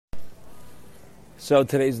So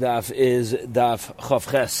today's daf is daf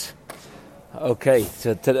Chav Ches. Okay,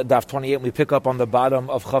 so to daf 28, we pick up on the bottom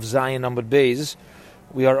of Chav Zayin numbered Beis.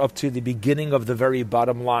 We are up to the beginning of the very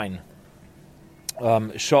bottom line.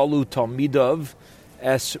 Shalu Talmidav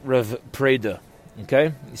Es Rav Preda.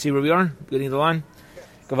 Okay, you see where we are? Beginning of the line?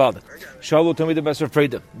 Gavaldik. Shalu Talmidav Es Rav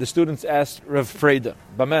Preda. The students asked Rav Preda,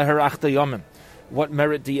 Bameh Harachta Yomim. What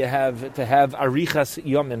merit do you have to have arichas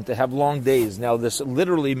yomim, to have long days? Now, this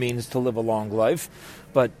literally means to live a long life,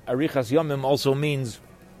 but arichas yomim also means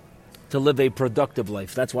to live a productive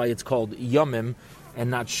life. That's why it's called yomim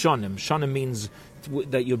and not shonim. Shonim means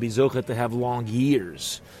that you'll be zochet to have long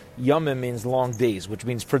years. Yomim means long days, which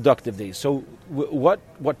means productive days. So, what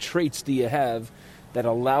traits do you have that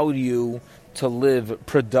allow you to live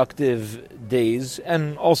productive days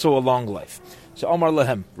and also a long life? So Omar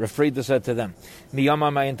Lahem, Rav Preda said to them,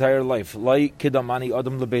 Miyama, my entire life, like Kidamani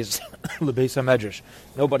Adam Lebeis HaMedrash.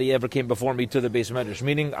 Nobody ever came before me to the Beis Medrash,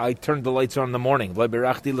 meaning I turned the lights on in the morning, and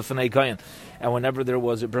whenever there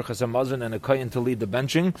was a Birchas Hamazon and a Kayan to lead the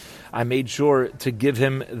benching, I made sure to give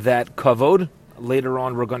him that kavod. Later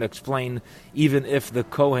on we're going to explain, even if the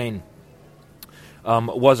Kohen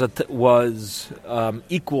was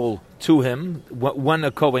equal to him, when a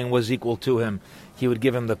Kohen was equal to him, he would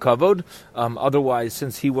give him the kavod. Otherwise,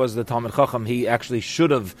 since he was the Talmid Chacham, he actually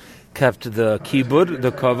should have kept the kibud,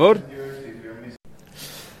 the kavod.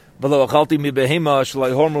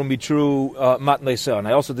 And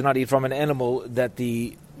I also did not eat from an animal that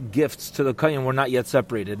the gifts to the Kayan were not yet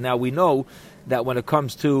separated. Now we know that when it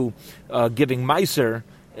comes to giving meiser,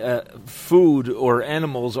 food or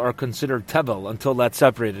animals are considered tevel until that's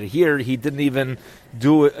separated. Here, he didn't even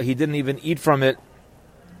do it. He didn't even eat from it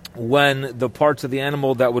when the parts of the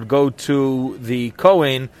animal that would go to the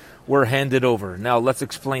Kohen were handed over. Now let's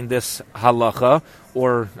explain this halacha,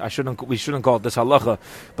 or we shouldn't call it this halacha,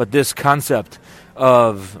 but this concept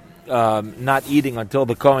of not eating until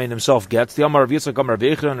the Kohen himself gets. The Amar Rav Yitzchak, Amar Rav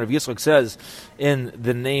Yochanan, Rav Yitzchak says in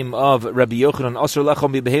the name of Rabbi Yochanan,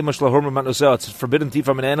 it's forbidden to eat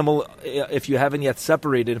from an animal if you haven't yet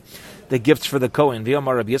separated the gifts for the Kohen. The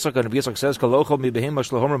Amar Rav Yitzchak, and Rav Yitzchak says,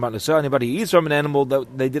 anybody who eats from an animal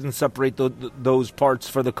that they didn't separate those parts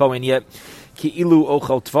for the Kohen yet,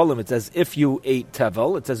 it's as if you ate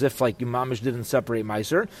tevel. It's as if like Imamish didn't separate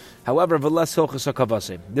meiser. However,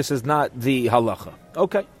 this is not the halacha.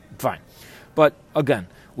 Okay, fine. But again,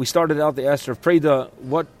 we started out the Esther of Preda.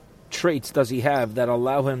 What traits does he have that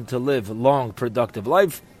allow him to live long, productive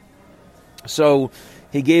life? So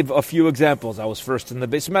he gave a few examples. I was first in the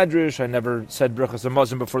Beis Medrash. I never said Birchas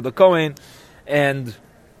Hamazon before the Kohen, and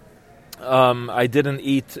I didn't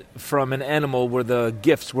eat from an animal where the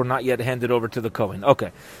gifts were not yet handed over to the Kohen.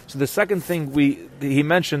 Okay, so the second thing he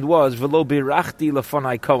mentioned was V'lo birachti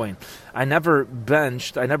lefanai Kohen. I never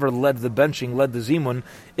led the zimun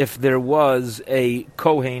if there was a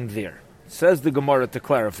Kohen there. Says the Gemara to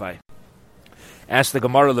clarify. Ask the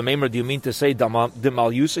Gemara, Lemeimer, do you mean to say Dimal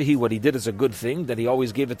Yusahi, what he did is a good thing, that he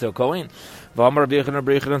always gave it to a Kohen? V'amar Rav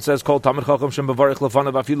Yochanan says, Kol Talmid Chacham Shem Bevarich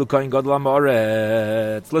Lefanav Afilu Kohen Gadol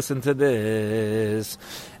HaMa'aretz. Listen to this.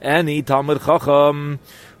 Any Talmid Chacham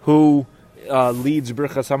who leads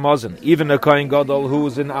Birchas Hamazon, even a Kohen Gadol who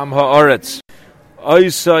is in Am Ha'aretz,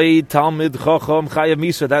 Oisai Talmid Chacham Chayav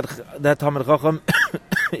Misa, that Talmid Chacham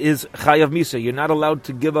is Chayav Misa. You're not allowed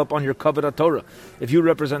to give up on your Kavod Torah. If you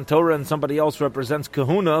represent Torah and somebody else represents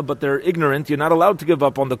Kahuna, but they're ignorant, you're not allowed to give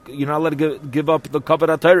up on you're not allowed to give up the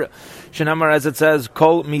Kavod Torah. Shenamar, as it says,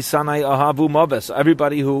 Kol Misanai Ahavu Maves.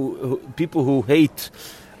 Everybody people who hate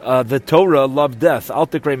the Torah love death. Al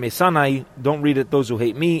Tikrei Misanai, don't read it, those who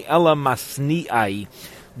hate me. Ela Masni'ai,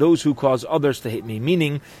 those who cause others to hate me.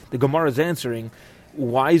 Meaning, the Gemara is answering,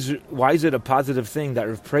 why is it a positive thing that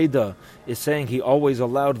Rav Preda is saying he always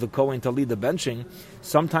allowed the Kohen to lead the benching?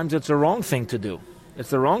 Sometimes it's a wrong thing to do. It's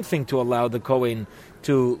the wrong thing to allow the Kohen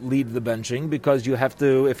to lead the benching, because you have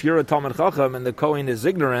to, if you're a Talmid Chacham and the Kohen is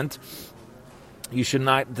ignorant, you should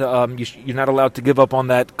not, you're not allowed to give up on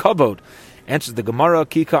that kavod. Answers the Gemara,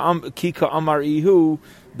 Kika Amar Ihu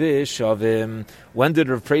Bishavim. When did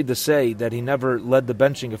Rav Preda say that he never led the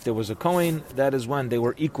benching if there was a Kohen? That is when they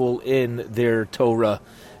were equal in their Torah.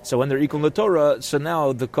 So when they're equal in the Torah, so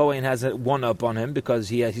now the Kohen has a one-up on him because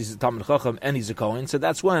he's a Talmid Chacham and he's a Kohen. So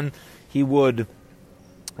that's when he would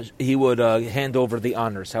hand over the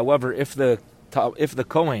honors. However, if the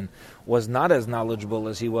Kohen was not as knowledgeable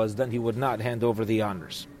as he was, then he would not hand over the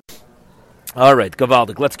honors. All right,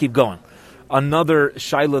 Gavaldik, let's keep going. Another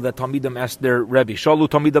shaila that Talmidim asked their Rebbe. Shalu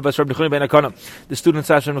Talmidav es Rabbi Yochanan ben Akana. The students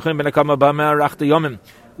asked Rabbi Yochanan ben Akana, B'meh Harachta Yomim.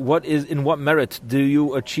 In what merit do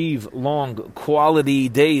you achieve long quality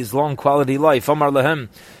days, long quality life? Amar Lahem,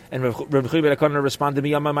 And Reb Chuy ben Akana responded,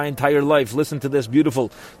 "Miyama, my entire life. Listen to this,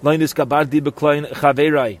 beautiful. Leinis kabardi beklein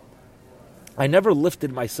chaverai. I never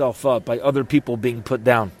lifted myself up by other people being put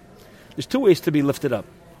down. There's two ways to be lifted up.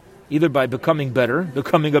 Either by becoming better,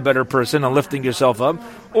 becoming a better person and lifting yourself up,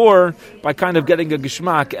 or by kind of getting a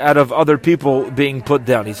geschmack out of other people being put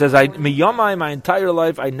down." He says, "Miyamai, my entire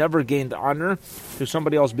life, I never gained honor to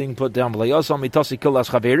somebody else being put down.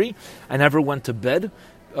 I never went to bed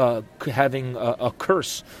having a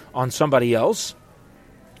curse on somebody else."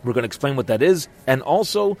 We're going to explain what that is. And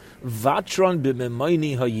also, Vatron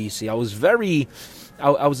b'memayni hayisi. I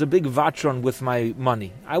was a big vatron with my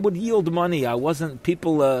money. I would yield money. I wasn't,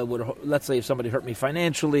 people would, let's say if somebody hurt me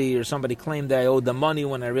financially or somebody claimed that I owed them money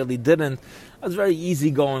when I really didn't, I was very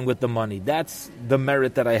easygoing with the money. That's the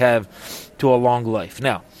merit that I have to a long life.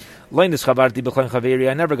 Now, I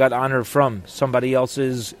never got honor from somebody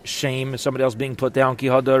else's shame, somebody else being put down.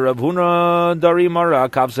 Rav Huna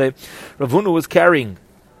was carrying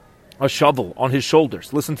a shovel on his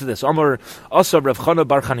shoulders. Listen to this. Amar Asa Rav Chana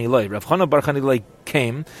bar Chanilai. Rav Chana bar Chanilai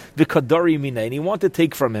came, v'kadari minei, and he wanted to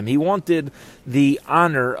take from him. He wanted the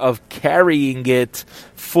honor of carrying it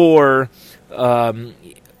for,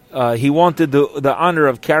 he wanted the honor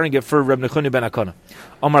of carrying it for Reb Nechuni ben Akana.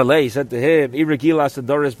 Amar Lei, he said to him, he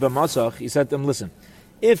said to him, listen,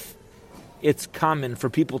 if it's common for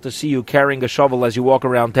people to see you carrying a shovel as you walk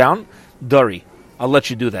around town, dari, I'll let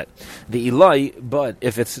you do that. The Eli, but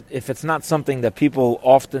if it's not something that people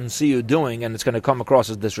often see you doing and it's going to come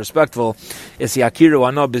across as disrespectful, it's yakiru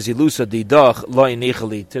ano bizilusa didach loy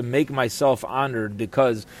nichali, to make myself honored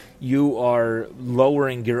because you are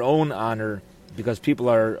lowering your own honor because people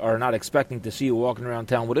are not expecting to see you walking around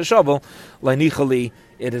town with a shovel. Loy nichali,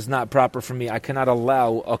 it is not proper for me. I cannot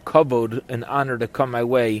allow a kavod, an honor, to come my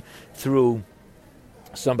way through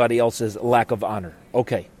somebody else's lack of honor.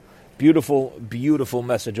 Okay. Beautiful, beautiful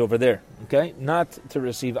message over there. Okay, not to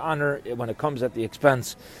receive honor when it comes at the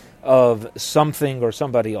expense of something or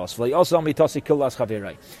somebody else. And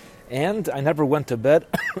I never went to bed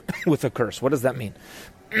with a curse. What does that mean?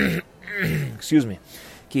 Excuse me.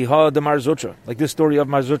 Like this story of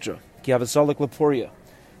Mar Zutra.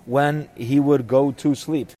 When he would go to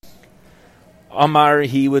sleep, Amar,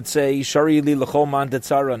 he would say, Shari li l'chol man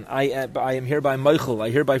detzaran. I am hereby Michael. I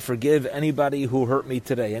hereby forgive anybody who hurt me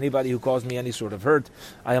today, anybody who caused me any sort of hurt.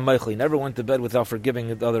 I am Michael. He never went to bed without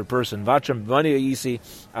forgiving the other person. Vatram b'money yisi.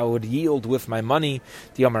 I would yield with my money.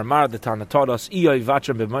 The Amar Mar, the Tana taught us, Iyov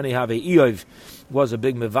vatram b'money have. Iyov was a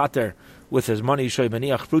big mevater with his money. Shoy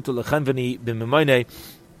b'niach pruta lechenveni b'money.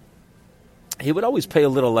 He would always pay a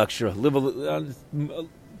little extra.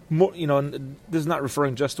 More, this is not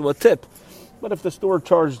referring just to a tip. But if the store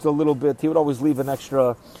charged a little bit, he would always leave an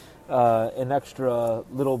extra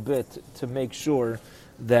little bit to make sure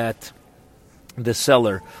that the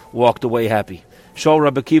seller walked away happy. Shal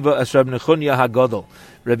Rabbi Akiva as Rabbi Nechunya Hagadol.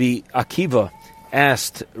 Rabbi Akiva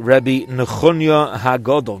asked Rabbi Nechunya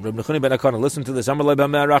Hagadol. Rabbi Nechunya ben Akana, listen to this. And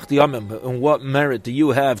what merit do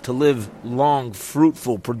you have to live long,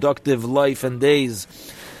 fruitful, productive life and days?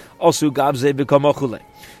 Also, Gabze b'kamachule.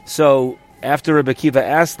 So, after Rabbi Akiva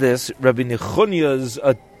asked this, Rabbi Nechunya's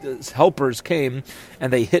helpers came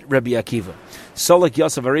and they hit Rabbi Akiva. Solek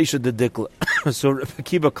Yasav Aresha Dedikla. So Rabbi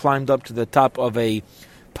Akiva climbed up to the top of a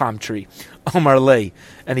palm tree. Omar Lei.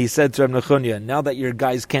 And he said to Rabbi Nechunya, now that your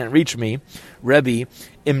guys can't reach me, Rabbi,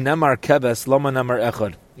 Im Nemar Keves, Loma Nemar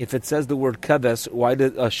Echad. If it says the word Keves, why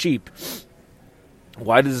did a sheep?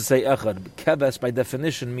 Why does it say Echad? Keves by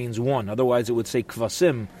definition means one. Otherwise it would say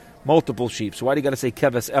Kvasim, multiple sheep. So why do you got to say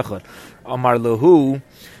keves echad? Amar lehu.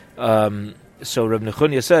 So Reb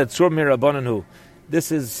Nechunya said, Tzur mirabbananu.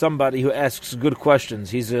 This is somebody who asks good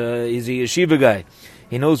questions. He's a yeshiva guy.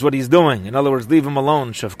 He knows what he's doing. In other words, leave him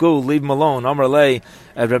alone. Shafku, leave him alone. Amar lei.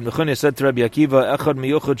 Reb Nechunya said to Rabbi Akiva, Echad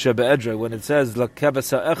miyuchad shebe'edre. When it says la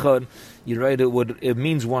keves echad, you're right. It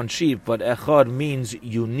means one sheep, but echad means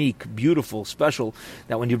unique, beautiful, special.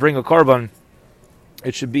 That when you bring a korban,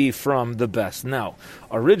 it should be from the best. Now,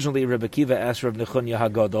 originally, Rabbi Akiva asked Rabbi Nechunya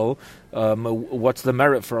Hagadol, what's the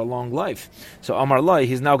merit for a long life? So Amar Lai,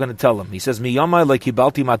 he's now going to tell him. He says, Miyamai like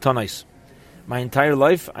kibalti matanais. My entire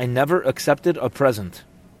life, I never accepted a present.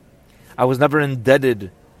 I was never indebted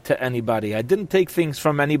to anybody. I didn't take things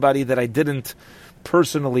from anybody that I didn't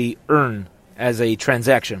personally earn as a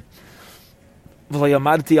transaction. And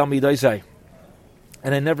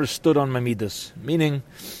I never stood on my midas, meaning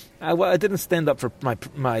I didn't stand up for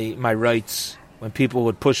my rights when people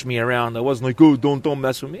would push me around. I wasn't like, oh, don't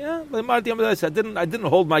mess with me. Yeah, I didn't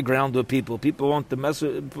hold my ground with people. People want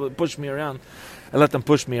to push me around. I let them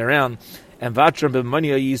push me around. And vatra b'money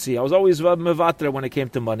yisi. I was always mevatra when it came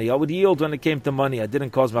to money. I would yield when it came to money. I didn't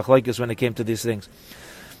cause machlokes when it came to these things.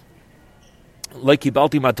 Like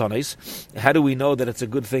kibalti matanis, how do we know that it's a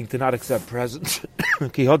good thing to not accept presents?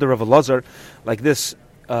 Kihoda Rav Elazar, like this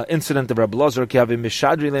incident of Rav Elazar,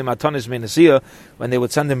 when they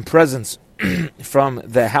would send him presents from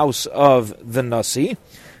the house of the Nasi,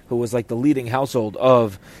 who was like the leading household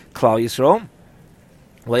of Klal Yisrael.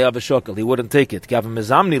 He wouldn't take it.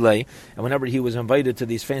 And whenever he was invited to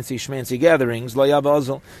these fancy schmancy gatherings,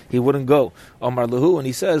 he wouldn't go. Omar Lahu, and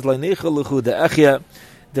he says,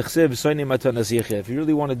 if you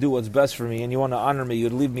really want to do what's best for me and you want to honor me,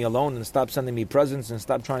 you'd leave me alone and stop sending me presents and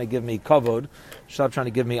stop trying to give me kavod, stop trying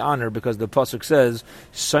to give me honor, because the pasuk says,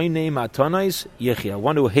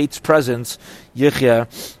 one who hates presents,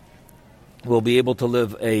 yichya, will be able to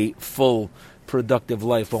live a full, productive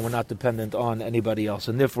life when we're not dependent on anybody else.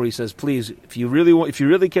 And therefore he says, please, if you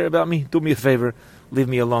really care about me, do me a favor, leave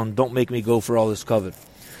me alone. Don't make me go for all this kavod.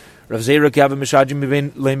 Rav Zera,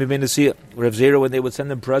 when they would send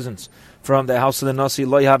him presents from the house of the Nasi,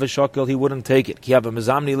 he wouldn't take it.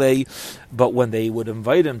 But when they would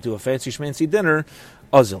invite him to a fancy schmancy dinner,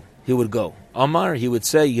 Azil, he would go. Amar, he would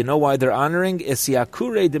say, you know why they're honoring? The reason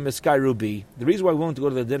why I'm willing to go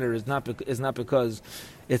to the dinner is not because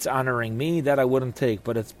it's honoring me, that I wouldn't take,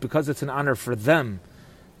 but it's because it's an honor for them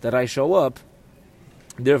that I show up.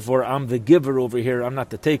 Therefore, I'm the giver over here, I'm not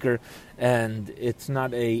the taker, and it's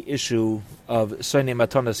not a issue of Soinei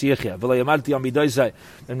Matanas Yechia.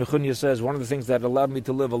 And Mechunya says, one of the things that allowed me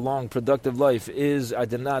to live a long, productive life is I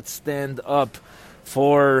did not stand up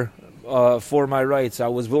for my rights. I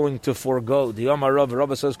was willing to forego. The Yom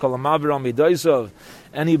Rav says,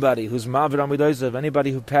 anybody who's Mavir Amidaisav,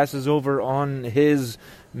 anybody who passes over on his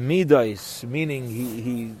midais, meaning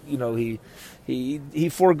he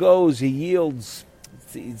forgoes, he yields.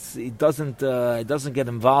 He doesn't get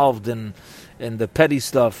involved in the petty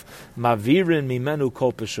stuff. Mavirin mimenu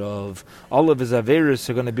kolpeshov. All of his averis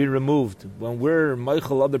are going to be removed when we're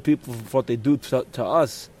meichel other people for what they do to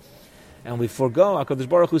us, and we forego. HaKadosh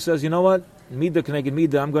Baruch Hu says, you know what? Mida keneged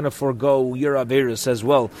mida. I'm going to forego your averis as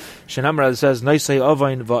well. Shenamra says, Naisei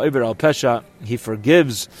avain va'over al pesha. He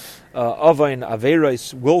forgives avain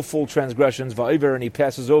averis, willful transgressions va'over, and he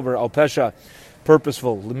passes over al pesha,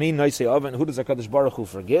 purposeful. Who does HaKadosh Baruch Hu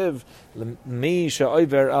forgive? A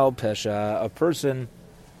person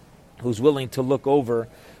who's willing to look over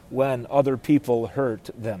when other people hurt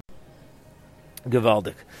them.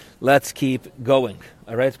 Gevaldik. Let's keep going.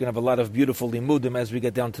 All right, we're going to have a lot of beautiful limudim as we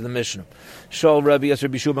get down to the Mishnah. Shal Rabbi Yisrael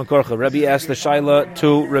Rabbi Yeshua ben Korcha. Rabbi asked the Shaila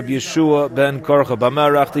to Rabbi Yeshua ben Korcha,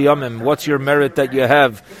 B'marach Yamim, what's your merit that you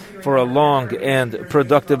have for a long and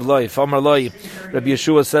productive life? Amar Loi, Rabbi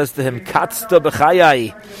Yeshua says to him, Katzta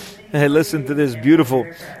b'chayai. Hey, listen to this, beautiful.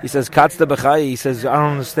 He says, Katzta b'chayai. He says, I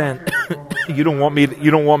don't understand. You don't want me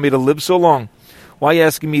to live so long. Why are you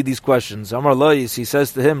asking me these questions? Amar Lois, he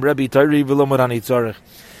says to him, Rebbe Tari v'lomorani tzarech.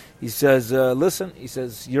 He says, listen, he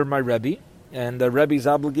says, you're my Rebbe, and the Rebbe is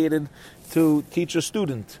obligated to teach a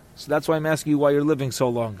student. So that's why I'm asking you why you're living so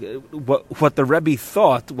long. What the Rebbe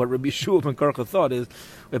thought, what Rabbi Yeshua ben Korcha thought is,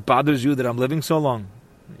 it bothers you that I'm living so long.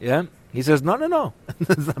 Yeah? He says, no.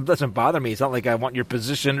 It doesn't bother me. It's not like I want your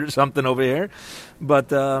position or something over here.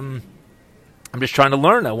 But I'm just trying to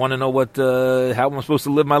learn. I want to know how I'm supposed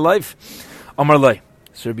to live my life. Amar Lei.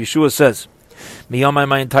 So Rabbi Yeshua says, Miyamai,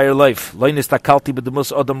 my entire life,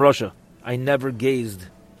 I never gazed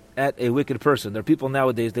at a wicked person. There are people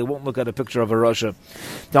nowadays, they won't look at a picture of a Rasha.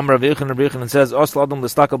 And says,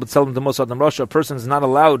 a person is not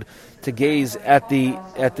allowed to gaze at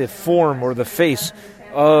the form or the face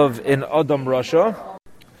of an Adam Rasha.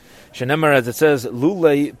 Shenemar, as it says,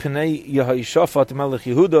 Lulei Pnei Yehoshaphat Melech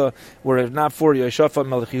Yehuda, were it not for Yehoshaphat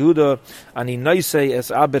Melech Yehuda, Ani Naisei Es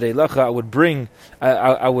Abed Elecha,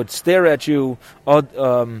 I would stare at you,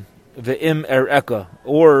 Ve'im Ereka,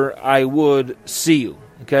 or I would see you.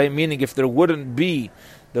 Okay, meaning if there wouldn't be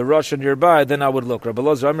the Rasha nearby, then I would look. Rabbi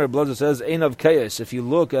Elazar says, Ein of Chaos. If you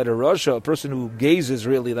look at a Rasha, a person who gazes,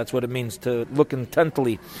 really, that's what it means, to look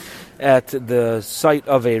intently at the sight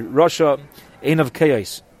of a Rasha, Ein of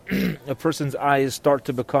Chaos. A person's eyes start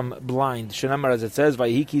to become blind. Shenamar, as it says,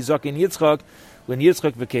 Vayihiki Zakin Yitzchak, when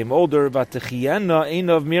Yitzchak became older, Vatichiena ein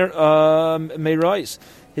of Merais,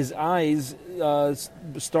 his eyes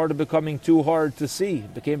started becoming too hard to see,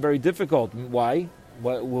 became very difficult. Why?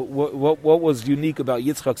 What was unique about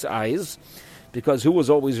Yitzchak's eyes? Because who was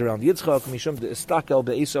always around Yitzchak? Mishum de Estakel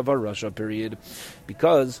be'esav Rasha, period.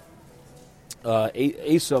 Because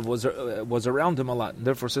Esav was around him a lot, and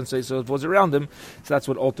therefore, since Esav was around him, so that's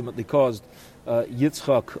what ultimately caused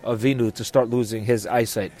Yitzchak Avinu to start losing his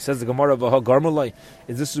eyesight. Says the Gemara, "V'hagarmalai,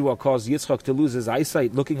 is this what caused Yitzchak to lose his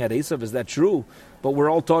eyesight? Looking at Esav, is that true? But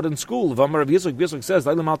we're all taught in school. V'amar of Yitzchak says,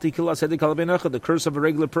 the curse of a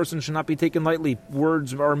regular person should not be taken lightly.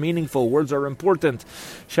 Words are meaningful. Words are important.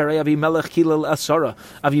 Sharei Avimelech kilal asara.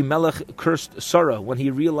 Avimelech cursed Sarah when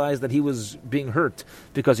he realized that he was being hurt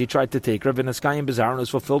because he tried to take her. V'neskayim Bizaron was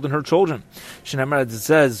fulfilled in her children. Shnei it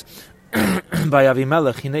says by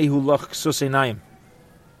Avimelech, Hinehu lach ksus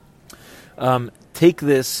einayim. Take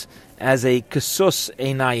this as a ksus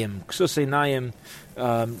einayim. Ksus einayim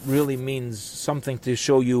really means something to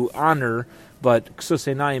show you honor, but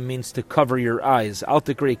ksus einayim means to cover your eyes. Al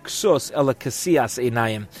tikri ksus ela kasias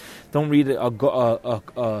einayim. Don't read a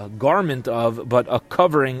garment of, but a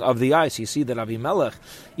covering of the eyes. You see that Avimelech,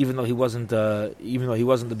 even though he wasn't the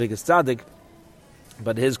biggest tzaddik,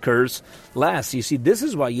 but his curse lasts. You see, this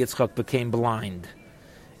is why Yitzchak became blind.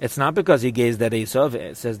 It's not because he gazed at Esav.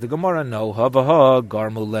 It says the Gemara, no, havaha,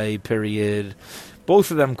 garmulei, period. Both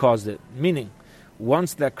of them caused it. Meaning,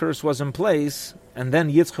 once that curse was in place, and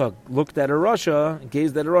then Yitzchak looked at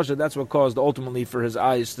gazed at Rasha, that's what caused ultimately for his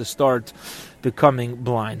eyes to start becoming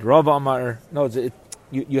blind. Rav Amar, no,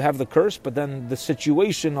 you have the curse, but then the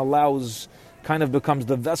situation kind of becomes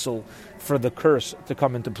the vessel for the curse to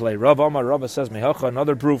come into play. Rav Amar, Rava says, Mehacha,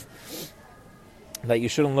 another proof that you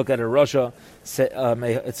shouldn't look at a Rasha.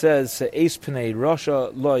 It says, Se'es pnei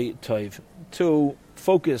Rasha loy toiv. To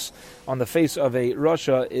focus on the face of a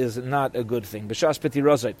Rasha is not a good thing. B'shas piti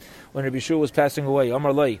razai. When Rabbi Yeshua was passing away,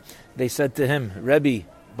 Amar loy, they said to him, Rebbe,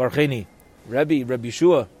 Barcheni, Rabbi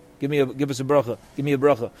Yeshua, give us a bracha, give me a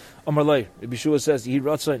bracha. Amar loy, Rabbi Yeshua says, Yehi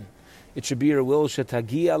ratzain. It should be your will,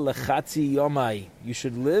 shetagia lechatzi yomai. You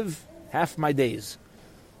should live half my days,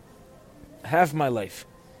 half my life.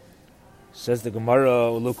 Says the Gemara,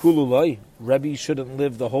 Lukululai, Rebbe shouldn't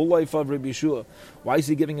live the whole life of Rabbi Yeshua. Why is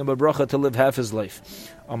he giving him a bracha to live half his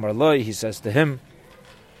life? Amar Loi, he says to him,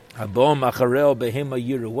 Habom achareo behema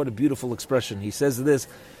yiru. What a beautiful expression. He says this,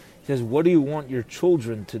 he says, what do you want your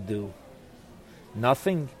children to do?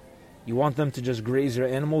 Nothing. You want them to just graze your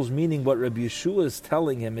animals? Meaning what Rabbi Yeshua is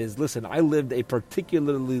telling him is, listen, I lived a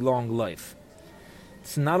particularly long life.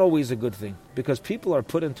 It's not always a good thing, because people are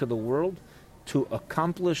put into the world to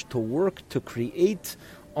accomplish, to work, to create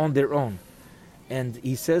on their own. And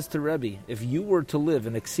he says to Rebbe, if you were to live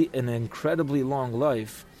an incredibly long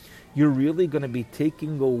life, you're really going to be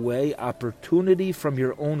taking away opportunity from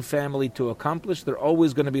your own family to accomplish. They're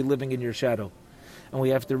always going to be living in your shadow. And we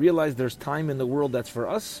have to realize there's time in the world that's for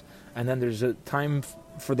us, and then there's a time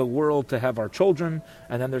for the world to have our children,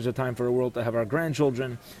 and then there's a time for the world to have our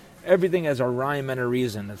grandchildren. Everything has a rhyme and a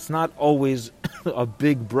reason. It's not always a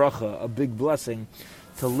big bracha, a big blessing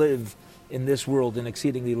to live in this world an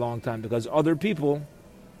exceedingly long time, because other people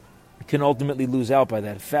can ultimately lose out by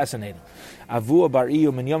that. Fascinating. Avua bar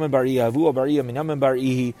iyu min yamin bar ihi, avua bar iyu min yamin bar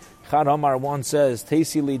ihi. Chad Amar one says,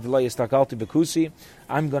 Teisi li d'lo yistakalti bekusi.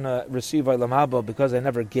 I'm going to receive Olam Haba because I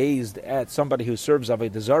never gazed at somebody who serves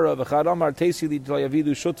Avodah Zarah. V'chad Amar Teisi li d'lo yavidu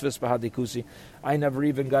shutvis b'hadikusi. I never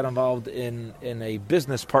even got involved in a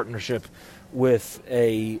business partnership with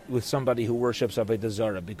somebody who worships Avodah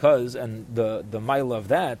Zarah, because, and the mile of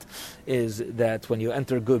that is that when you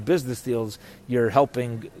enter good business deals, you're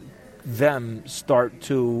helping them start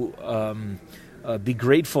to be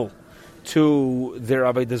grateful to their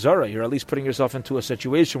Avodah Zarah. You're at least putting yourself into a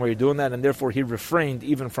situation where you're doing that, and therefore he refrained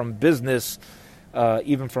even from business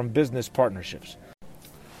partnerships.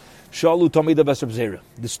 Shalu Tomida Bes Reb Zera.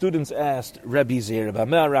 The students asked Rabbi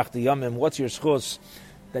Zera, what's your schus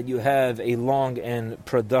that you have a long and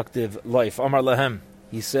productive life? Amar Lahem.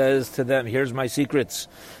 He says to them, here's my secrets.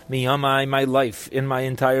 Miyamai, my life, in my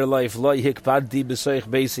entire life, Lo hikpadti b'soich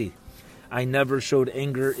beisi. I never showed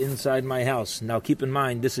anger inside my house. Now keep in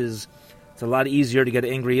mind, it's a lot easier to get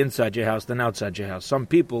angry inside your house than outside your house. Some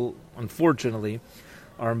people, unfortunately,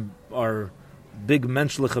 are big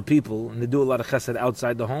menschliche people, and they do a lot of chesed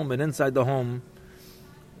outside the home, and inside the home,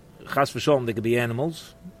 chas v'sholom, they could be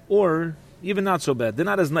animals, or even not so bad. They're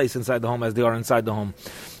not as nice inside the home as they are inside the home.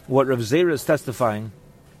 What Rav Zera is testifying,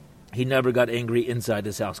 he never got angry inside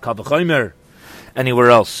his house. Kal v'chomer,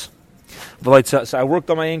 anywhere else. So I worked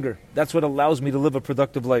on my anger. That's what allows me to live a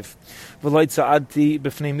productive life. I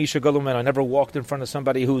never walked in front of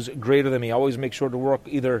somebody who's greater than me. I always make sure to walk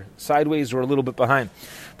either sideways or a little bit behind.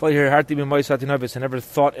 I never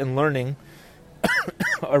thought in learning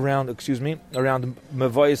around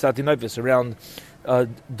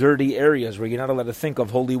dirty areas where you're not allowed to think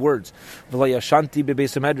of holy words. I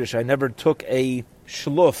never took a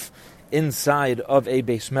shluf inside of a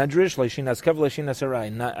base medrash.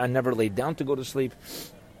 I never laid down to go to sleep.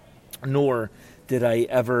 nor did I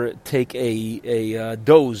ever take a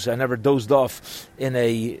doze. I never dozed off in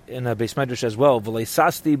a Beis Medrash as well. V'lei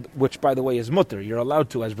sasti, which by the way is mutter. You're allowed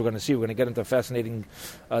to, as we're going to see. We're going to get into a fascinating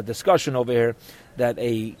discussion over here that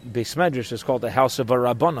a Beis Medrash is called a house of a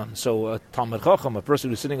Rabbanan. So a Talmid Chacham, a person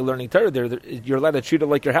who's sitting and learning Torah, you're allowed to treat it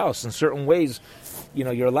like your house. In certain ways,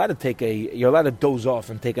 you're allowed to doze off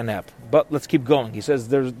and take a nap. But let's keep going. He says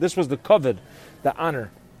this was the kavod, the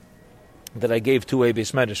honor that I gave to a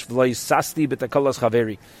Beis Medrash. Sasti b'takalas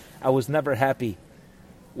chaveri. I was never happy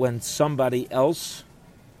when somebody else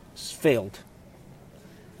failed.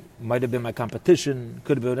 Might have been my competition,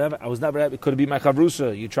 could have been whatever. I was never happy. Could have been my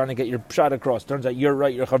chavrusa. You're trying to get your shot across. Turns out you're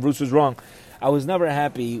right, your chavrusa's wrong. I was never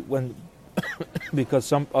happy when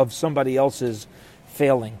because of somebody else's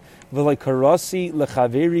failing. And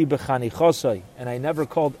I never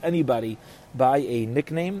called anybody by a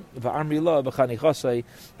nickname,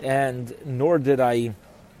 and nor did I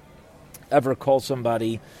ever call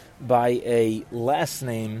somebody by a last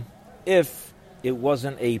name if it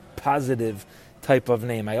wasn't a positive type of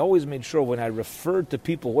name. I always made sure when I referred to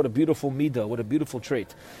people, what a beautiful midah, what a beautiful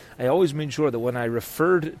trait. I always made sure that when I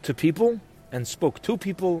referred to people and spoke to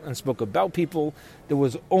people and spoke about people, there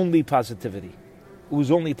was only positivity. It was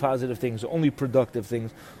only positive things, only productive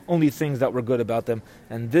things, only things that were good about them.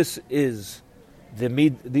 And this is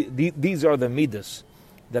these are the midas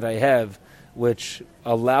that I have, which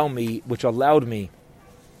allowed me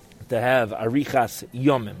to have arichas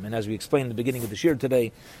yomim. And as we explained in the beginning of the shir today,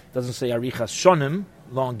 it doesn't say arichas shonim,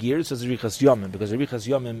 long years, it says arichas yomim, because arichas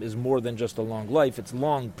yomim is more than just a long life, it's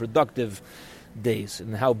long, productive days.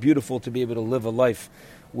 And how beautiful to be able to live a life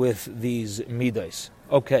with these midas.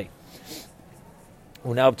 Okay.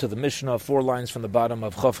 We're now up to the Mishnah, 4 lines from the bottom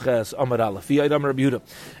of Chav Ches Amar Aleph. V'yadam Rabbi Yehuda.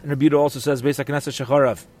 And Rabbi Yehuda also says, Beis HaKnesset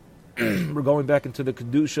Shecharav. We're going back into the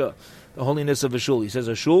Kedusha, the holiness of a shul. He says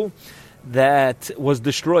a shul that was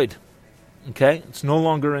destroyed. Okay? It's no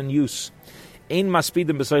longer in use. Ein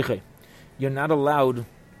maspidim b'soiche. You're not allowed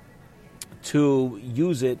to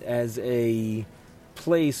use it as a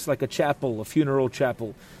place, like a chapel, a funeral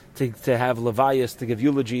chapel, to have levayas, to give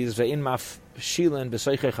eulogies, ve'in mafshilin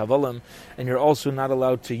b'soiche chavalim, and you're also not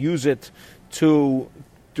allowed to use it to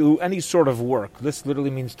do any sort of work. This literally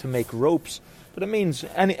means to make ropes, but it means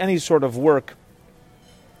any sort of work,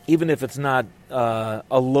 even if it's not a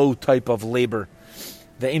low type of labor.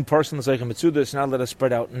 Ve'in parson l'soiche mitzuda, it's not let us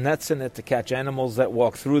spread out nets in it to catch animals that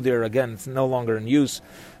walk through there. Again, it's no longer in use.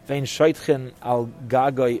 Ve'in shaitchen al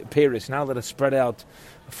gagai peris, now let us spread out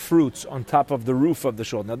fruits on top of the roof of the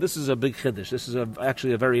shul. Now this is a big chiddush. This is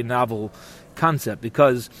actually a very novel concept,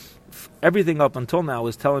 because everything up until now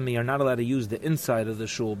is telling me you're not allowed to use the inside of the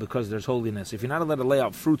shul because there's holiness. If you're not allowed to lay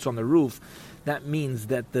out fruits on the roof, that means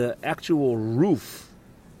that the actual roof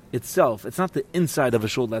itself, it's not the inside of a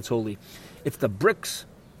shul that's holy. It's the bricks,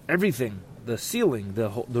 everything, the ceiling,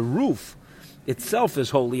 the roof itself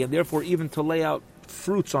is holy, and therefore even to lay out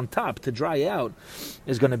fruits on top to dry out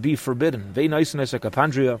is going to be forbidden. And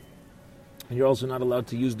you're also not allowed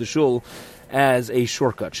to use the shul as a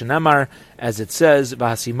shortcut. Shenamar, as it says,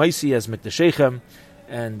 V'hasimaisi as mikdashechem,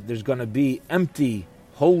 and there's going to be empty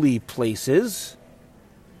holy places,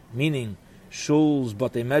 meaning shuls,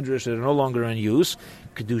 batei medrash that are no longer in use.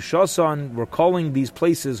 Kedushasan, we're calling these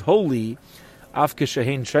places holy, af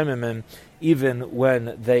keshehin shemimim, even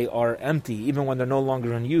when they are empty, even when they're no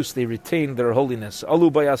longer in use, they retain their holiness. Alu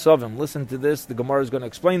bayasavim. Listen to this. The Gemara is going to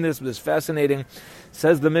explain this, but it's fascinating.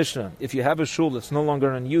 Says the Mishnah, if you have a shul that's no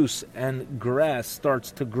longer in use and grass starts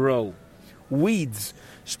to grow, weeds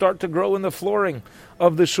start to grow in the flooring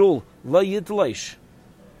of the shul, la yitleish,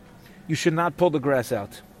 you should not pull the grass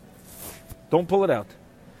out. Don't pull it out.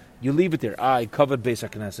 You leave it there. Covered Beis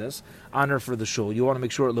HaKnesses, honor for the shul. You want to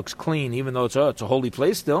make sure it looks clean, even though it's a holy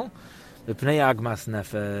place still. The Pnei Agmas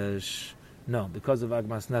Nefesh. No, because of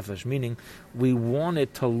Agmas Nefesh, meaning we want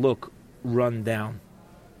it to look run down.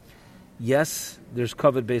 Yes, there's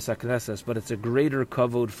kavod Beis HaKnesses, but it's a greater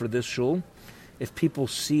kavod for this shul. If people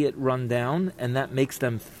see it run down and that makes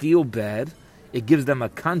them feel bad, it gives them a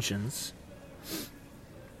conscience,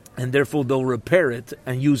 and therefore they'll repair it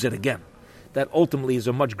and use it again. That ultimately is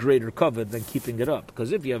a much greater kavod than keeping it up.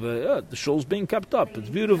 Because if you have the shul's being kept up, it's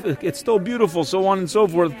beautiful, it's still beautiful, so on and so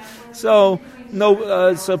forth. So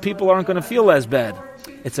so people aren't going to feel as bad.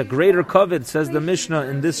 It's a greater kavod, says the Mishnah,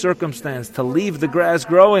 in this circumstance, to leave the grass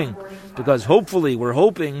growing, because hopefully we're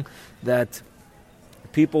hoping that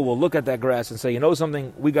people will look at that grass and say, you know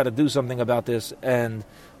something, we got to do something about this, and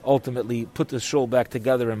ultimately put the shul back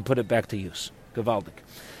together and put it back to use. Gavaldik.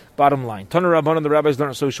 Bottom line, Taner Rabbanan, the rabbis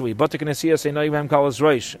learn so shui. But in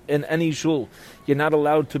any shul, you're not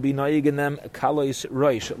allowed to be naig in them kalos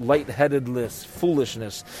roish, lightheadedness,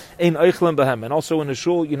 foolishness. Ein eichlim behem, and also in a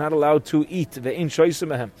shul, you're not allowed to eat. Ve'ein shoysim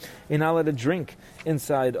behem, you're not allowed to drink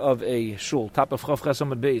inside of a shul. Top of Chav Ches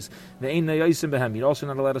Amud Beis. Ve'ein nayosim behem, you're also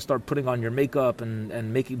not allowed to start putting on your makeup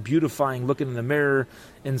and making beautifying, looking in the mirror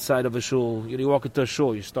inside of a shul. You walk into a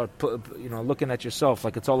shul, you start looking at yourself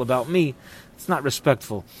like it's all about me. It's not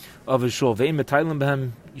respectful of a shul. Ve'ein metaylim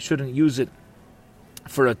behem, you shouldn't use it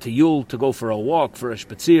for a tiyul, to go for a walk, for a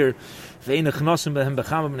spatzir.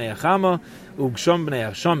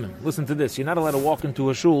 Listen to this. You're not allowed to walk into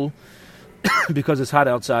a shul because it's hot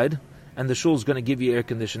outside and the shul is going to give you air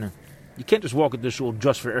conditioning. You can't just walk into the shul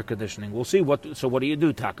just for air conditioning. We'll see what do you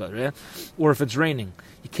do, Taka? Right? Or if it's raining,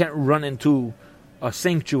 you can't run into a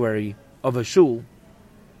sanctuary of a shul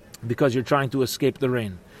because you're trying to escape the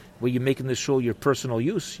rain. Where you're making the shul your personal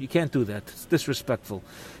use, you can't do that. It's disrespectful.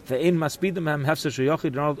 You're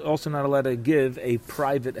also not allowed to give a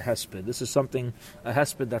private hesped. This is a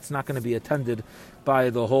hesped that's not going to be attended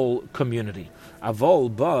by the whole community.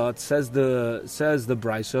 Avol, but says the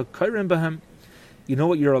Brisa, kairim behem. You know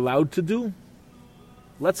what you're allowed to do?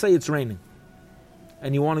 Let's say it's raining,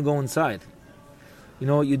 and you want to go inside. You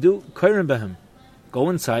know what you do? Kairim behem.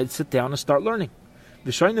 Go inside, sit down, and start learning.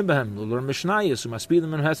 V'shaynim behem, you'll learn Mishnayos,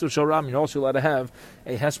 u'maspidem and hesped shel rabim. You're also allowed to have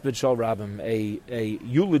a hesped shel rabim, a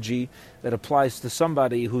eulogy that applies to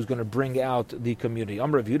somebody who's going to bring out the community.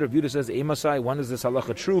 Amr Rav Yehuda says, Eimasai, when is this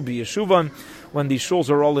halacha true? Be Yeshuvan, when these shuls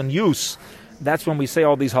are all in use. That's when we say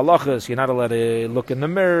all these halachas. You're not allowed to look in the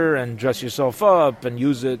mirror and dress yourself up and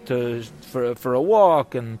use it for a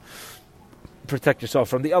walk and protect yourself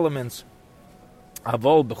from the elements.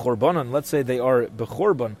 Avol b'chorbanon, let's say they are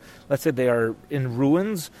b'chorban, let's say they are in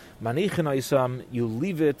ruins, manichin oisam, you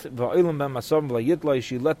leave it, v'oilam ben masam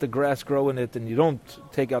v'layitloish, you let the grass grow in it, and you don't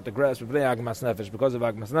take out the grass, because of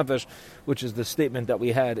agmas nefesh, which is the statement that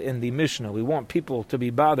we had in the Mishnah. We want people to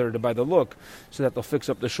be bothered by the look, so that they'll fix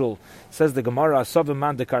up the shul. Says the Gemara, Savim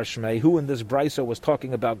Mandekar Shmei, who in this brisa was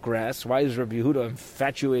talking about grass? Why is Rabbi Yehuda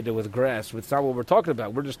infatuated with grass? It's not what we're talking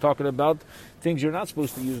about. We're just talking about things you're not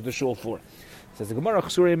supposed to use the shul for. Says the Gemara,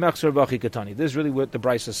 this is really what the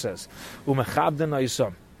Brisa says.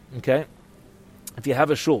 Okay? If you have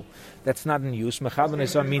a shul that's not in use, mechabden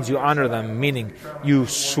naisam means you honor them, meaning you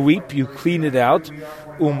sweep, you clean it out,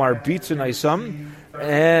 umarbitzu naisam,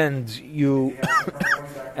 and you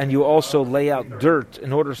and you also lay out dirt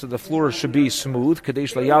in order so the floor should be smooth,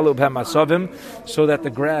 kadesh layalub hamasavim, so that the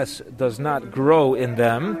grass does not grow in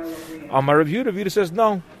them. Amar Rav Yehuda says,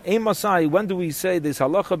 no, Ein Masai, when do we say this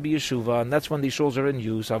halacha b'yeshuva, and that's when these shuls are in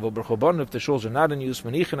use. Avol b'chorban, if the shuls are not in use,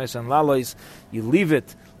 menichinais and lalais, you leave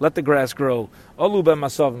it, let the grass grow. Olu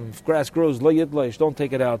b'masavim, if grass grows, lo yidleish, don't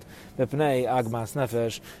take it out. B'pnei agmas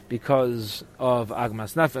nefesh, because of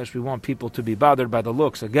agmas nefesh, we want people to be bothered by the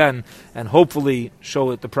looks again, and hopefully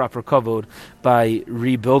show it the proper kavod by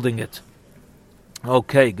rebuilding it.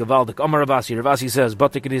 Okay, Gavaldik. Amar Ravasi. Ravasi says,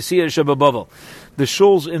 but the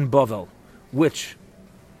shuls in Bavel, which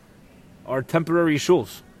are temporary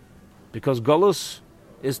shuls, because Golus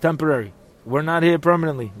is temporary. We're not here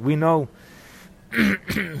permanently. We know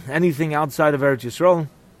anything outside of Eretz Yisrael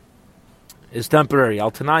is temporary.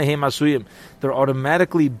 Al Tanai He Masuyim. They're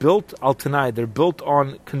automatically built Al Tanai. They're built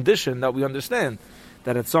on condition that we understand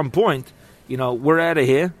that at some point, we're out of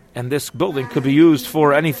here, and this building could be used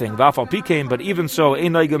for anything. Vafal Pikaim, but even so, you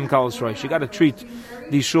got to treat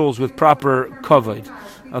these shuls with proper kavod.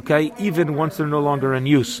 Okay, even once they're no longer in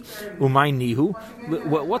use. Umay nihu.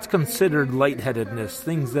 What's considered lightheadedness?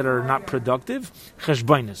 Things that are not productive.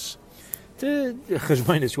 Cheshbainis.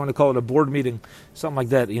 Cheshbainis. You want to call it a board meeting, something like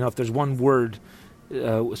that. If there's one word,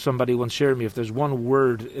 somebody once shared me. If there's one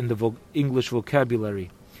word in the English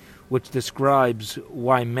vocabulary which describes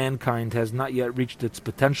why mankind has not yet reached its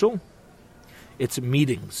potential, it's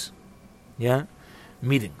meetings. Yeah?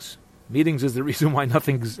 Meetings. Meetings is the reason why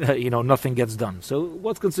nothing gets done. So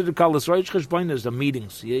what's considered kalas roish cheshbon is the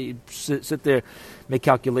meetings. You sit there, make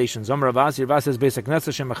calculations. Amar Ravasi, Ravasi says basic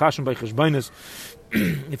netzah shemachashim by cheshbonis.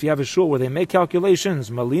 If you have a shul where they make calculations,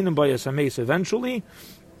 malinim by yasameis, eventually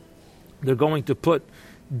they're going to put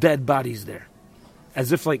dead bodies there.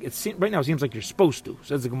 As if right now it seems like you're supposed to.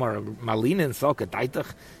 Says the Gemara, Malina and Salka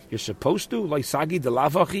Daitach, you're supposed to? Like Sagi de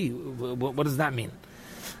Lavachi? What does that mean?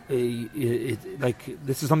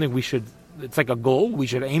 This is something we should, it's like a goal. We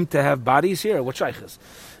should aim to have bodies here. What shaykhs?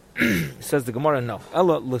 Says the Gemara, no.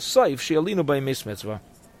 Ella l'saif she'alinu by mitzvah.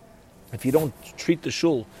 If you don't treat the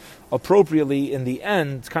shul appropriately in the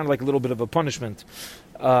end, it's kind of like a little bit of a punishment.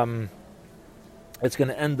 it's going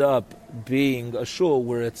to end up being a shul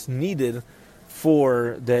where it's needed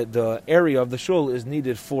for the area of the shul is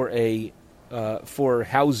needed for for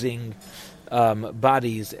housing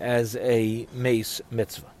bodies as a mace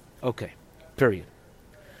mitzvah. Okay, period.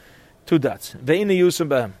 2 dots. Ve'ina yusam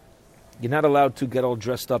b'hem. You're not allowed to get all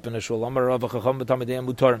dressed up in a shul. Amar Rav Chacham b'talmidei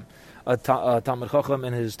mutarim. A Talmid Chacham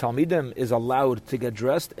and his Talmidim is allowed to get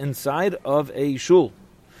dressed inside of a shul.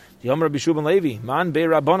 The Amar B'Shuban Levi, Man Bei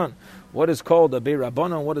Rabbanon. What is called a Bei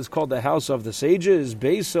Rabbanon? What is called the house of the sages?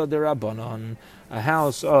 Beisa de Rabbanon, a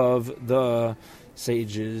house of the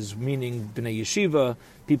sages, meaning Bnei Yeshiva,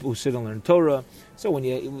 people who sit and learn Torah. So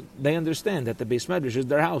they understand that the Beis Medrash is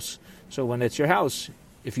their house. So when it's your house,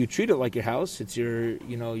 if you treat it like your house, it's you're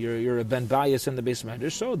a ben bayis in the Beis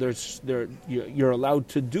Medrash. So you're allowed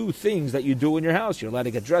to do things that you do in your house. You're allowed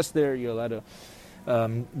to get dressed there. You're allowed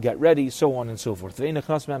to get ready, so on and so forth. You're not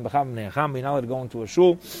allowed to go into a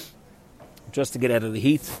shul just to get out of the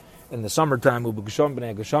heat in the summertime,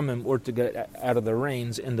 or to get out of the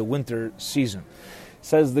rains in the winter season.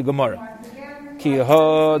 Says the Gemara.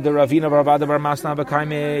 Ravina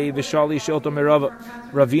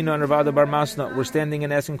and Ravada Bar Masna were standing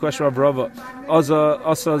and asking question of Rava.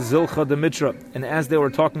 Asa Zilcha de Mitra. And as they were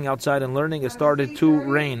talking outside and learning, it started to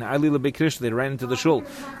rain. Ailila Beknishta, they ran into the shul.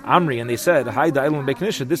 Amri, and they said, Hi, Dailun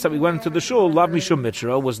Beknishta. This time we went into the shul. Lav Mishum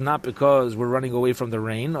Mitra was not because we're running away from the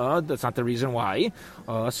rain. That's not the reason why.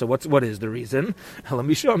 So what is the reason? Because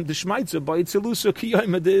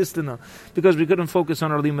we couldn't focus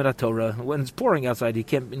on our Limud Torah. When it's pouring outside, you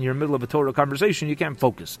can't. In your middle of a Torah conversation, you can't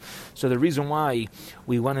focus. So the reason why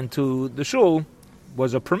we went into the shul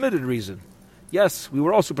was a permitted reason. Yes, we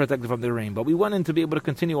were also protected from the rain, but we went in to be able to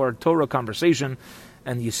continue our Torah conversation.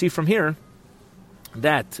 And you see from here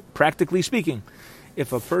that, practically speaking,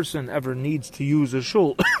 if a person ever needs to use a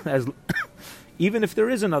shul, even if there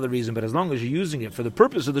is another reason, but as long as you're using it for the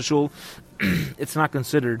purpose of the shul, it's not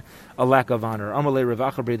considered a lack of honor. Amalei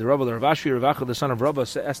Ravacha Brei the Rava, Ravashi Ravacha, the son of Rava,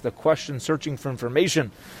 asked a question searching for information.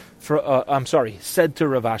 Said to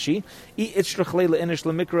Ravashi,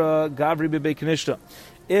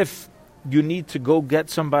 if you need to go get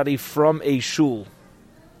somebody from a shul,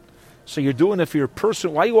 so you're doing it for your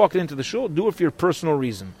personal, why are you walking into the shul? Do it for your personal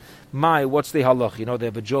reason. What's the halach? They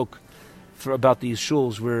have a joke about these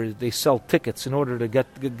shuls where they sell tickets in order to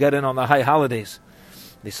get in on the high holidays.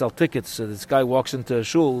 They sell tickets. So this guy walks into a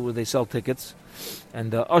shul where they sell tickets,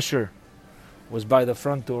 and the usher was by the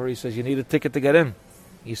front door. He says, "You need a ticket to get in."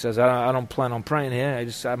 He says, "I don't plan on praying here. I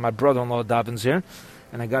just have my brother-in-law davens here,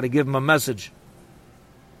 and I got to give him a message."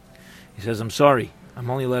 He says, "I'm sorry. I'm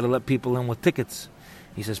only allowed to let people in with tickets."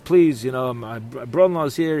 He says, "Please, my brother-in-law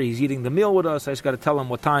is here. He's eating the meal with us. I just got to tell him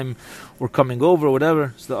what time we're coming over or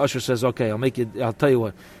whatever." So the usher says, "Okay, I'll tell you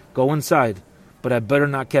what. Go inside, but I better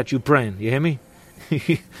not catch you praying. You hear me?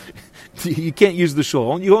 You can't use the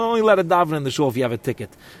shul. You only let a daven in the shul if you have a ticket,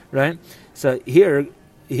 right?" So here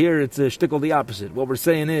it's a shtickle the opposite. What we're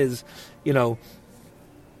saying is, you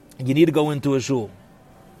need to go into a shul.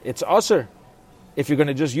 It's usher if you're going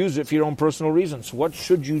to just use it for your own personal reasons. What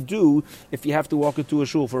should you do if you have to walk into a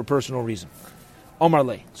shul for a personal reason? Omar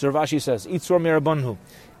Le. So Rav Ashi says, Itzor Merabbanhu.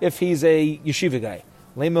 If he's a yeshiva guy,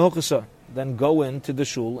 Le Mehuchasa, then go into the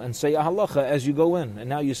shul and say a halacha as you go in. And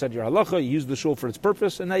now you said your halacha, you use the shul for its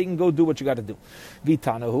purpose, and now you can go do what you got to do.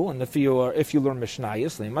 Vitanahu, and if you learn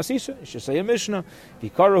Mishnayos, Le Masisa, you should say a Mishnah.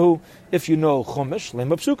 Vikarahu, if you know Chumash, Le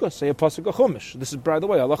Mapsuka, say a pasuk of Chumash. This is, by the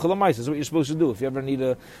way, halacha l'maisa. This is what you're supposed to do. If you ever need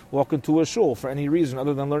to walk into a shul for any reason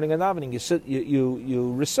other than learning a davening,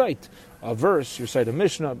 you recite a verse, you recite a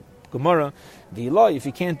Mishnah, Gemara, V'ilai, if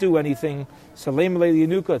you can't do anything, Salem Leili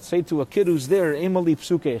Yanuka, say to a kid who's there, Emali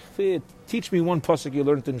Psuke, teach me one pasuk you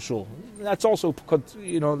learned in shul. That's also,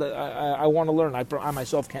 I want to learn. I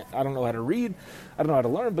myself can't, I don't know how to read, I don't know how to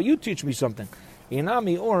learn, but you teach me something.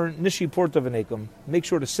 Inami or Nishi Porta Venekum, make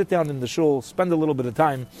sure to sit down in the shul, spend a little bit of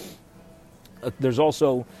time. There's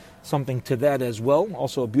also something to that as well,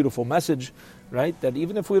 also a beautiful message, right? That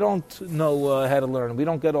even if we don't know how to learn, we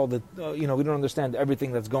don't get all the, we don't understand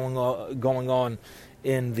everything that's going on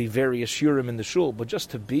in the various shurim in the shul, but just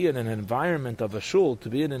to be in an environment of a shul, to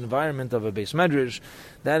be in an environment of a Beis Medrash,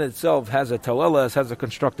 that itself has a toelas, has a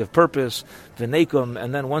constructive purpose, v'nekum,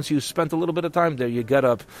 and then once you spent a little bit of time there, you get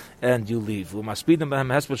up and you leave. You're allowed to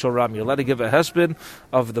give a hesped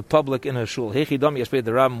of the public in a shul.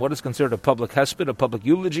 What is considered a public hesped, a public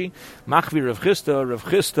eulogy? Machvi Rav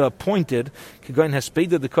Chisda pointed, if Rav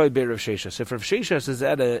Sheshas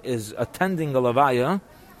is attending a levaya,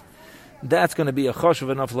 that's going to be a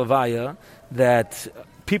choshev enough levaya that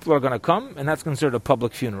people are going to come, and that's considered a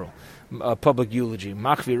public funeral, a public eulogy.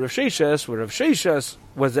 Machvi Rav Sheshes, where Rav Sheshes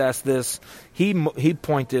was asked this, he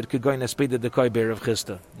pointed, Kegoyin Espeda Dekai Be Rav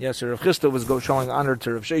Chisda. Yes, Rav Chisda was showing honor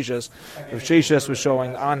to Rav Sheshes. Rav Sheshes was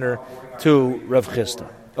showing honor to Rav Chisda.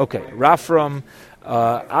 Okay, Rafram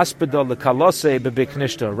Aspida lekalose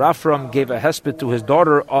bebeknishta. Rafram gave a hesped to his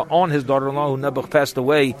daughter on his daughter-in-law who Nebuch passed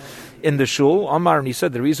away in the shul. Amar, and he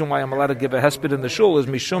said the reason why I'm allowed to give a hesped in the shul is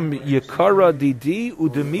mishum yikara didi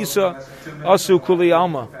udemisa asu kuli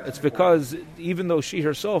alma. It's because even though she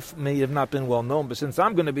herself may have not been well known, but since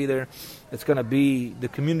I'm going to be there, it's going to be the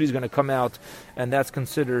community is going to come out, and that's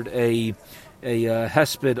considered a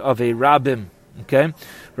hesped of a rabbim. Okay,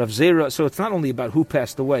 Rav Zera. So it's not only about who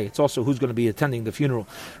passed away; it's also who's going to be attending the funeral.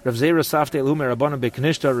 Rav Zera Saftei Lumer Rabbanan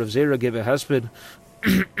Beknishta. Rav Zera gave a hesped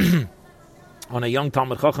on a young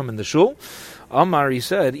Talmid Chacham in the shul. Amar, he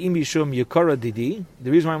said, Imishum Yekara Didi. The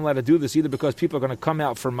reason why I'm allowed to do this either because people are going to come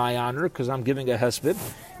out for my honor because I'm giving a hesped.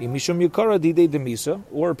 Imishum Yekara Didi Demisa,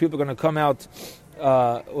 or people are going to come out.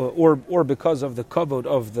 Or because of the kavod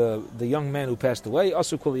of the young man who passed away,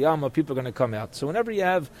 asu kuliyama, people are going to come out. So whenever you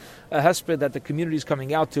have a hesped that the community is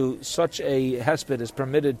coming out to, such a hesped is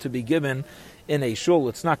permitted to be given in a shul.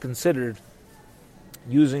 It's not considered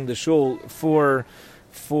using the shul for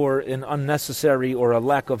an unnecessary or a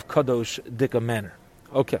lack of kadosh dika manner.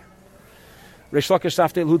 Okay. Reish Lakish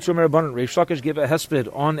Saftei L'Hutzum Rabbanan. Reish Lakish gave a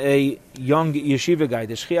hesped on a young yeshiva guy,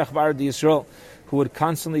 the Shchiach V'Arad Yisrael, who would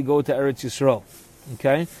constantly go to Eretz Yisrael.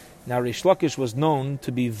 Okay? Now, Reish Lakish was known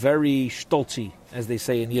to be very stolzi, as they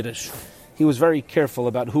say in Yiddish. He was very careful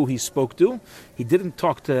about who he spoke to. He didn't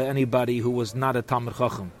talk to anybody who was not a Talmid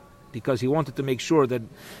Chacham, because he wanted to make sure that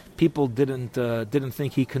people didn't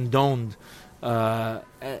think he condoned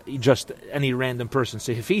just any random person.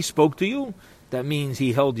 So if he spoke to you, that means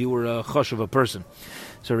he held you were a chush of a person.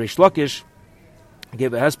 So Reish Lakish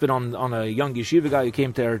gave a hesped on a young yeshiva guy who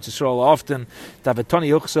came to Eretz Yisrael often. He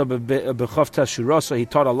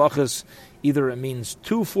taught halachas. Either it means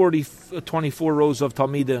 24 rows of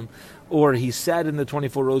Talmidim, or he sat in the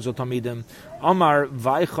 24 rows of Talmidim. Amar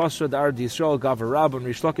vay chasrad Eretz Yisrael gavarab. And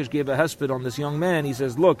Reish Lakish gave a hesped on this young man. He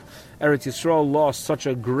says, look, Eretz Yisrael lost such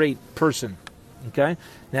a great person. Okay?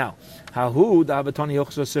 Now, there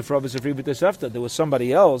was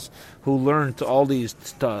somebody else who learned all these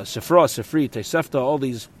Sifra, Sifri, Tesefta, all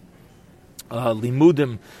these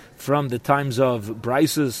limudim from the times of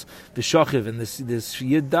Brises, the Shachiv, and this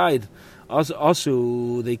Yid died.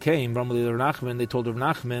 Also, they came, they told Rav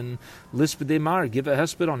Nachman, Lispede Mar, give a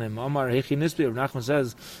hesped on him. Amar Hechi Nispe. Rav Nachman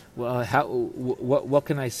says, well, what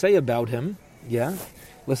can I say about him? Yeah?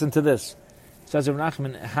 Listen to this. Says Rav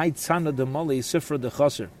Nachman, Hai Tzana de Mali Sifra de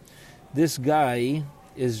Chaser. This guy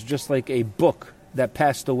is just like a book that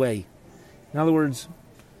passed away. In other words,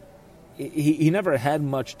 he never had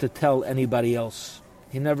much to tell anybody else.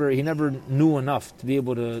 He never knew enough to be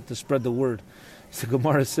able to spread the word. So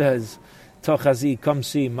Gemara says, Tochazi, come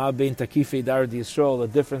see, Ma bein Takifei Eretz Yisrael, the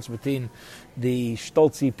difference between the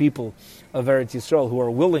stolzi people of Eretz Yisrael who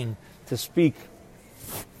are willing to speak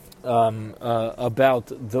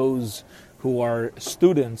about those who are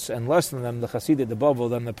students and less than them, the Chassidim, the Bavel,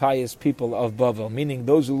 than the pious people of Bavel. Meaning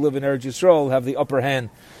those who live in Eretz Yisrael have the upper hand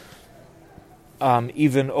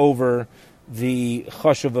even over the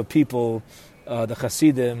Chashuva people, the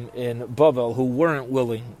Chassidim in Bavel, who weren't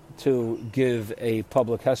willing to give a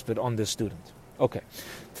public hesped on this student. Okay.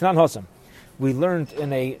 Tanan Hassam. We learned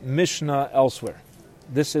in a Mishnah elsewhere.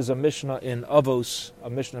 This is a Mishnah in Avos, a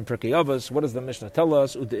Mishnah in Pirkei Avos. What does the Mishnah tell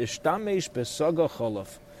us? U'de'ishtamesh besaga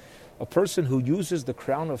cholaf. A person who uses the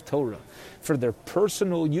crown of Torah for their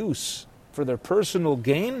personal use, for their personal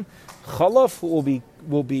gain, chalaf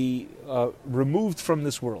will be removed from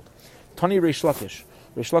this world. Tani Reish Lakish.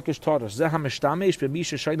 Reish Lakish taught us.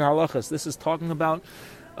 This is talking about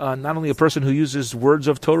not only a person who uses words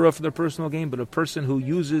of Torah for their personal gain, but a person who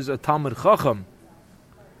uses a Talmid Chacham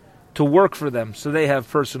to work for them, so they have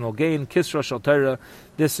personal gain. Kisra shal Torah.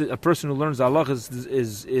 This is a person who learns Allah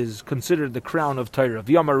is considered the crown of Torah.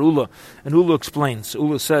 V'yamar Ula, and Ula explains.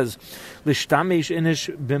 Ula says, "Lishtamish inish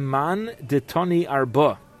biman detani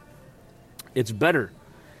arba." It's better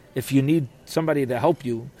if you need somebody to help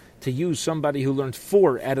you to use somebody who learned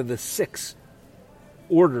 4 out of the 6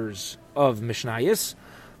 orders of Mishnayos,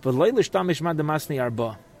 but lishtamish man demasni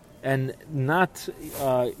arba, and not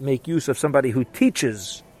make use of somebody who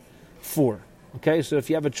teaches 4. Okay, so if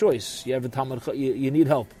you have a choice, you have a Talmud, you need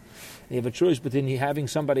help. You have a choice between having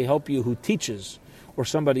somebody help you who teaches or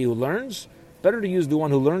somebody who learns. Better to use the one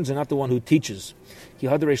who learns and not the one who teaches.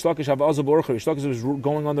 Reish Lakish was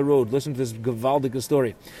going on the road. Listen to this Gavaldic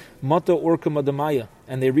story. Mata Orka Madamaya,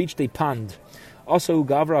 and they reached a pond. Also,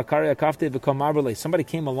 Gavra Akaria Kafte v'Kamarvele. Somebody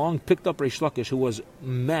came along, picked up Reish Lakish, who was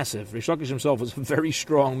massive. Reish Lakish himself was a very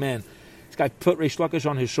strong man. This guy put Reish Lakish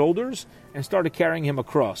on his shoulders and started carrying him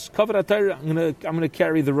across. Kavod HaTorah, I'm gonna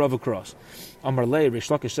carry the Rav across. Amar Lei, Reish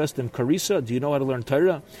Lakish says to him, Karisa, do you know how to learn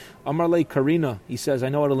Torah? Amar Lei Karina, he says, I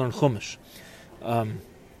know how to learn Chumash.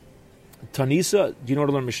 Tanisa, do you know how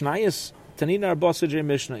to learn Mishnayos? Tanina Arbasajay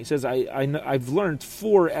Mishnah. He says, I've learned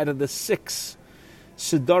 4 out of the 6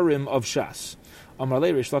 Siddharim of Shas. Amar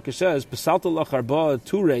Lei, Reish Lakish says, Pesalta lach arba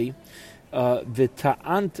turei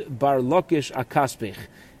v'ta'ant bar Lakish akaspech.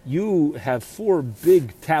 You have 4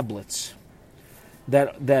 big tablets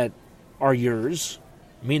that are yours,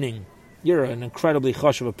 meaning you're an incredibly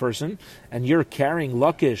chush of a person, and you're carrying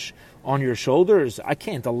Lakish on your shoulders. I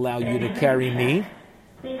can't allow you to carry me.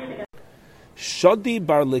 Shadi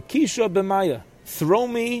bar Lakisha b'maya. Throw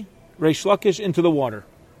me, Reish Lakish, into the water.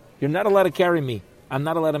 You're not allowed to carry me. I'm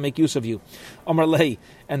not allowed to make use of you. Amar Lei,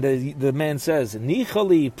 and the man says,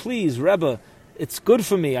 Nichali, please, Rebbe, it's good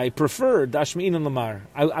for me. I prefer Dashmin and Lamar.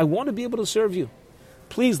 I want to be able to serve you.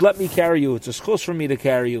 Please let me carry you. It's a schus for me to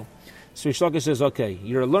carry you. So Reish Lakish says, okay,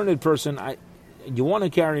 you're a learned person. You want to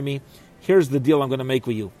carry me. Here's the deal I'm going to make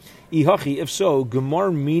with you. Ihachi, if so,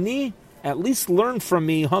 Gemar Mini, at least learn from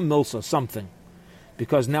me Hamilsa, something.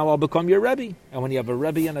 Because now I'll become your Rebbe. And when you have a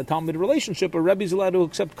Rebbe and a Talmud relationship, a Rebbe is allowed to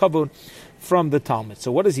accept kavod from the Talmud.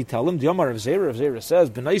 So what does he tell him? The Yomar of Zera says,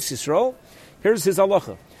 B'nai Yisrael, here's his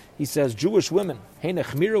halacha. He says, Jewish women, Hey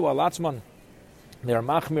nechmiru alatzman, they are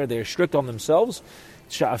machmir, they are strict on themselves.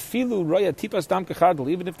 Sha'afilu roya tipas dam kechadl,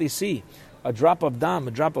 even if they see a drop of dam,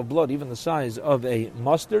 a drop of blood, even the size of a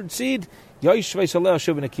mustard seed, they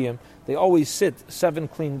always sit 7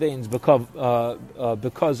 clean veins because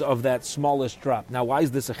of that smallest drop. Now, why is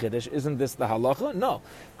this a chiddush? Isn't this the halacha? No,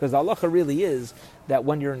 because the halacha really is that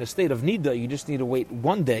when you're in a state of nida, you just need to wait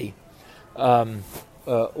 1 day,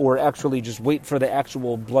 or actually just wait for the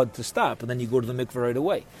actual blood to stop, and then you go to the mikveh right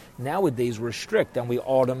away. Nowadays, we're strict, and we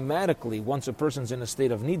automatically, once a person's in a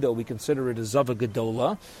state of nida, we consider it a zava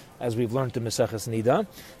gedola, as we've learned to Maseches Nida,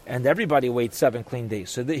 and everybody waits 7 clean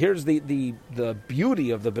days. So here's the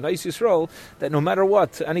beauty of the B'nai Yisrael, that no matter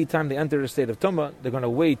what, anytime they enter a state of tumah, they're going to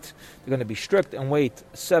wait, they're going to be strict and wait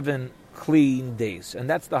 7 clean days. And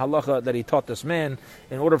that's the halacha that he taught this man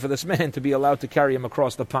in order for this man to be allowed to carry him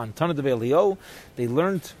across the pond. Tana de Eliyahu, they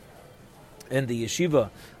learned in the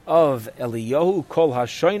yeshiva of Eliyahu, Kol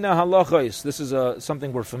Hashoina halachos. This is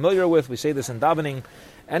something we're familiar with. We say this in davening.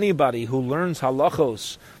 Anybody who learns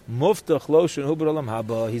halachos, muftach lo shenhu b'olam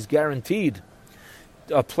haba, he's guaranteed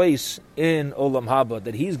a place in olam haba,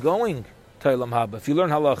 that he's going to olam haba. If you learn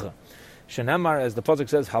halacha, shenemar, as the pasuk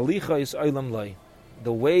says, halicha is olam lay.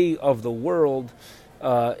 The way of the world,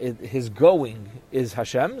 his going is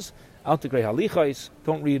Hashem's. Altigrei halichais.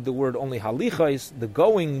 Don't read the word only halichais, the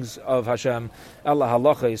goings of Hashem, Allah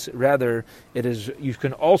halachais. Rather, it is. You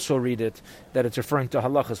can also read it that it's referring to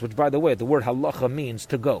halachas. Which, by the way, the word halacha means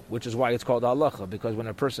to go, which is why it's called halacha. Because when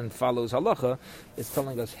a person follows halacha, it's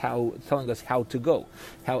telling us how to go,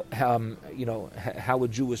 how a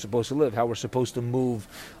Jew is supposed to live, how we're supposed to move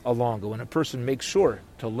along. When a person makes sure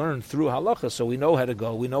to learn through halacha, so we know how to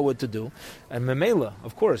go, we know what to do, and memela,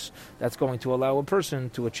 of course, that's going to allow a person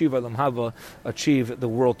to achieve Olam Haba, achieve the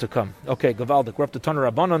world to come. Okay, Gavaldik, we're up to Taner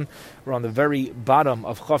Rabbanon. We're on the very bottom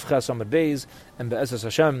of Chav Ches Amud Beis, and Be'ezus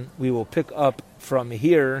Hashem, we will pick up from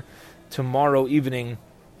here tomorrow evening.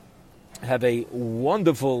 Have a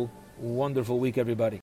wonderful, wonderful week, everybody.